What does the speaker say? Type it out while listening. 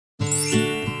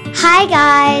Hi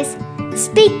guys!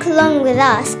 Speak along with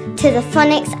us to the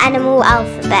phonics animal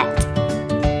alphabet.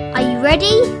 Are you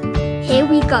ready? Here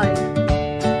we go.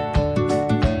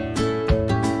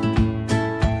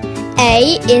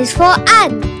 A is for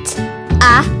ant.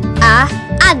 Ant.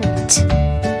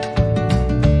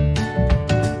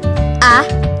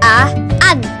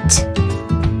 Ant.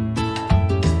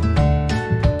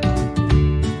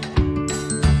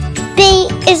 B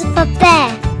is for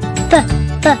bear. Bear.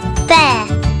 Bear.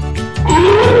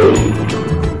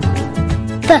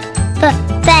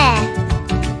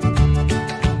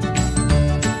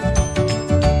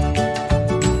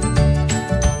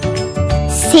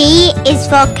 C is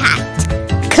for cat.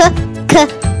 Cat.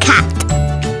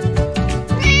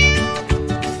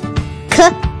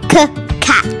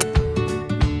 Cat.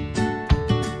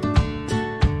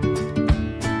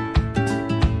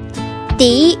 D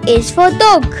is for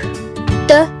dog.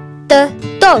 Dog.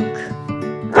 Dog.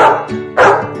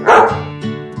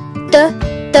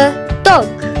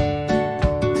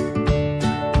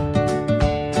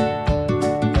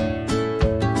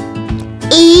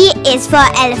 E is for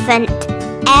elephant.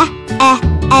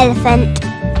 Elephant.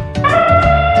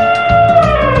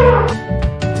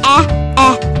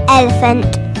 Elephant.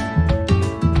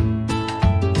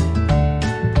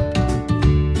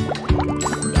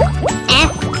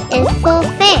 F is for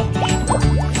fish.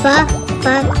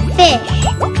 Fish.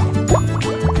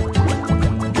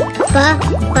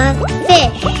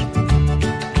 Fish.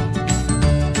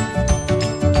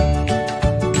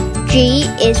 G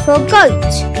is for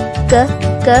goat. Goat.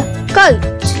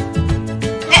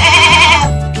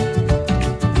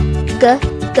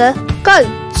 Goat.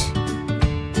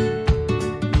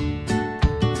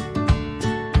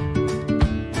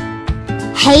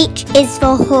 H is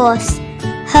for horse.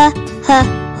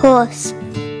 Horse.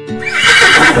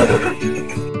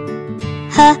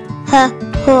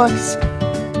 Horse.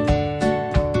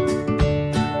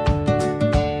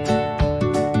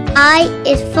 I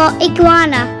is for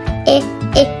iguana.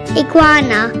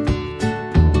 Iguana.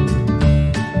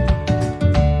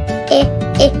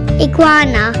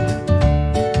 Iguana.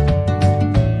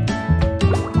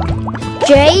 J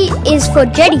is for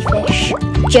jellyfish.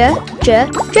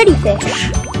 Jellyfish.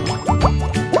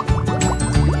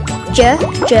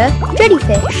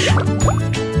 Jellyfish.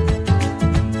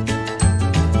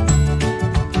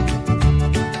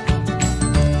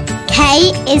 K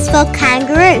is for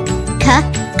kangaroo.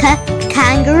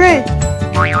 Kangaroo.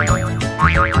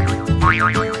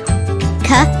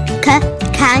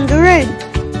 Kangaroo.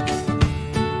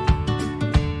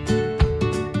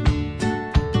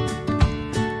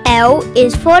 L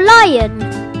is for lion.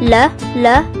 Lion.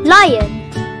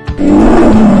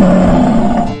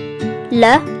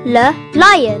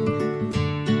 Lion.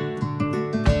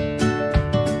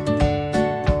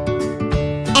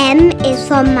 M is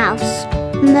for mouse.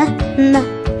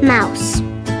 Mouse.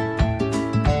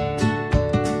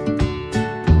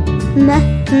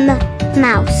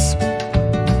 Mouse.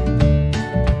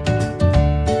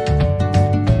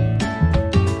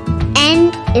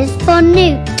 N is for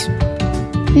newt.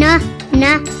 Newt.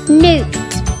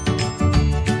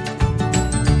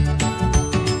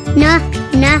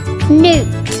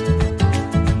 Newt.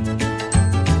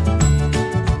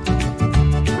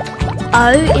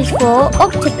 O is for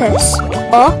octopus.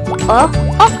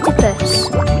 Octopus.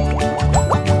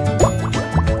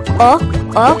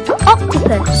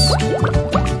 Octopus.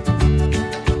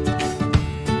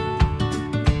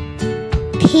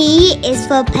 P is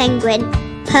for penguin.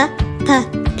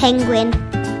 Penguin.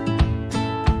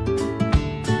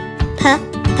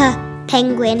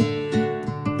 Penguin.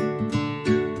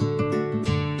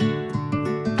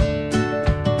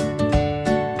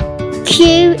 Q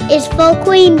is for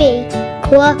queen bee.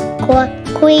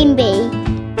 Queen bee.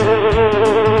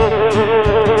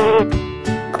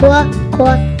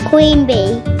 Queen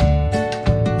bee.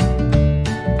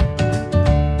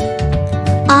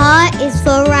 R is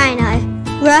for rhino.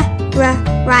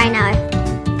 Rhino.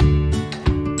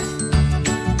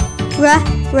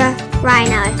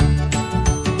 Rhino.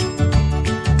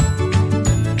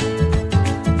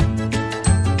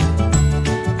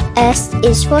 S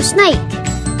is for snake.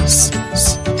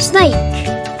 Snake.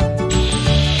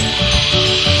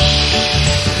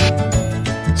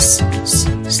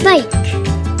 Snake.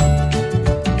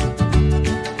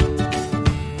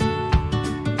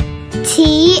 T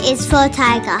is for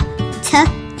tiger.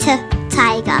 Tiger.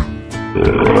 Tiger.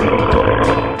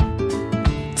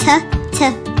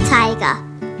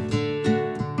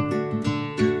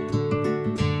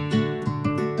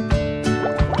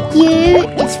 U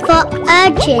is for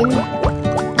urchin.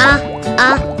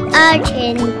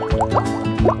 Urchin.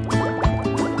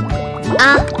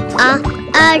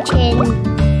 urchin.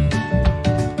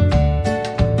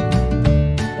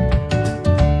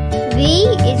 V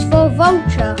is for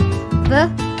vulture.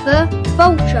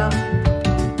 Vulture.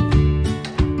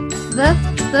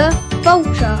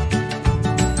 Vulture.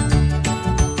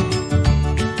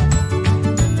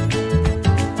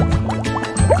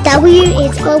 W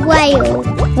is for whale.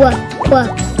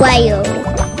 Whale.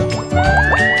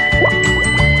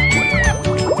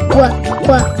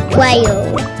 Whale.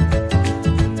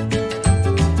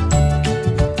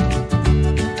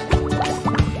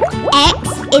 X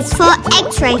is for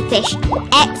X-ray fish.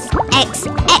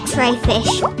 X-ray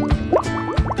fish.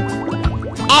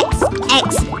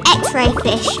 X-ray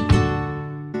fish.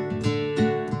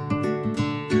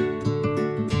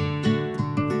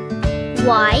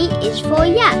 Y is for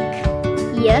yak.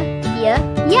 Yak.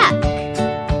 Yak.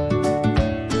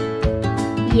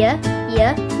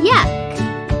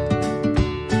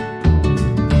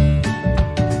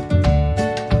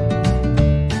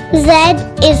 Z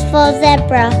is for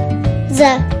zebra.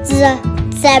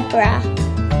 Zebra.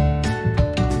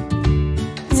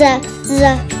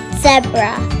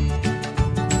 Zebra.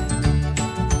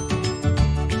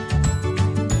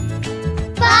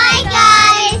 Bye, guys.